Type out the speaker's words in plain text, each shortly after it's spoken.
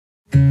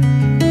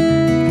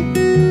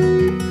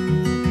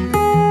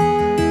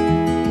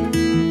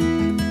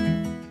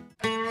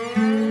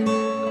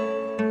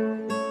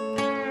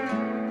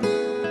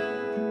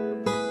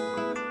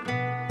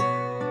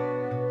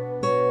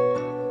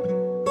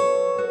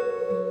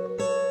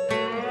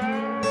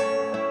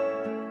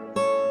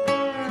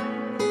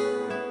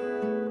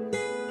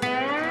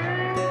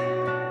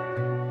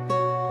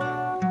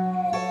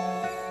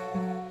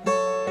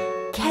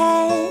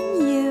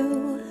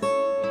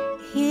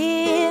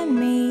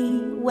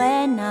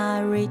when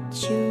I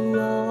reach you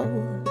all?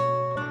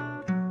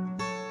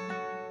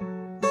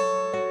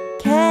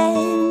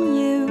 Can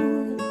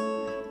you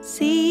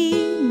see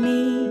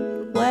me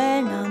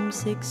when I'm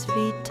 6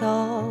 feet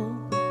tall?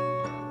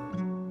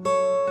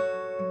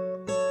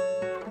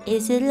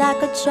 Is it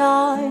like a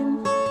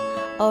charm,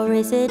 or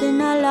is it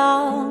an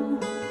alarm?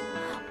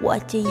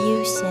 What do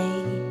you say?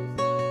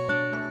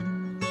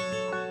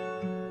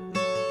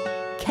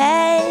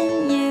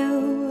 Can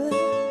you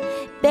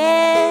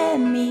bear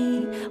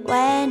me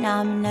when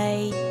I'm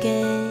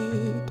naked?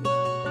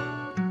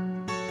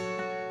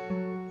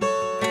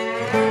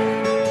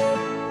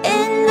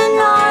 In the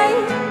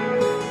night,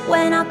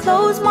 when I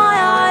close my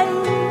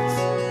eyes,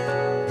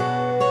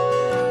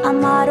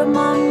 I'm out of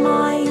my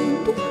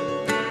mind.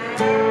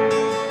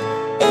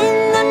 In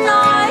the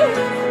night,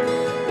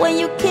 when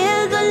you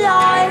kill the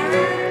light,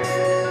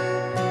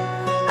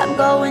 I'm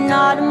going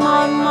out of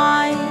my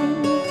mind.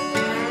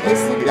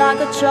 Is it like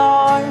a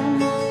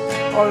charm,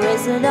 or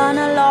is it an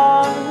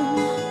alarm?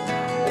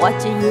 What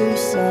do you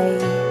say?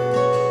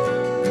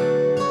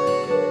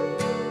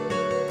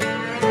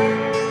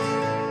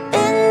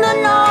 In the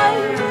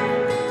night,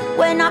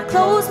 when I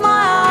close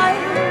my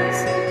eyes,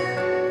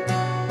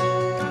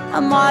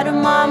 I'm out of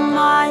my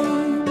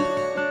mind.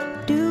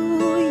 Do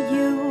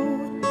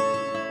you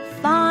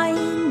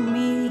find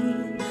me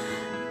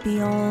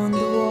beyond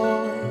the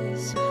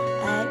walls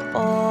at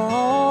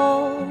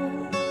all?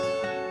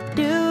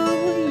 Do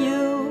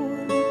you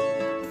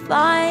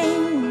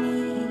find me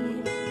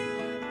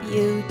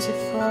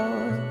beautiful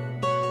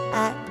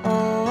at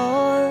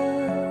all?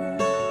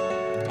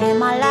 Am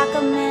I like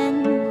a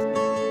mint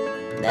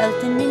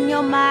melting in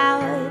your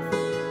mouth?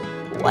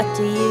 What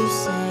do you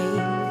say?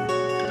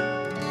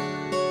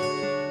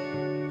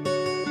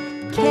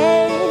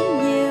 Can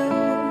you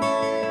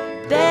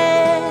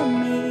bear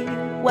me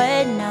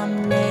when I'm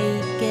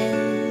naked?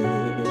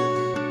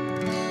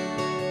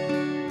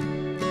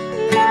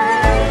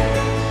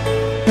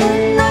 In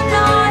the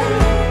night,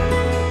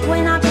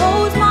 when I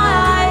close my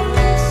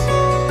eyes,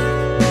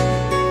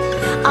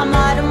 I'm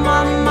out of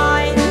my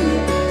mind.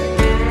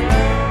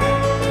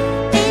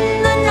 In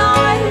the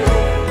night,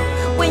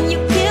 when you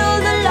kill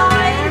the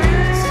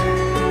lights,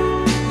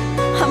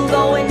 I'm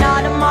going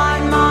out of my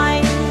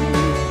mind.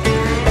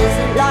 Is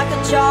it like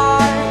a charm?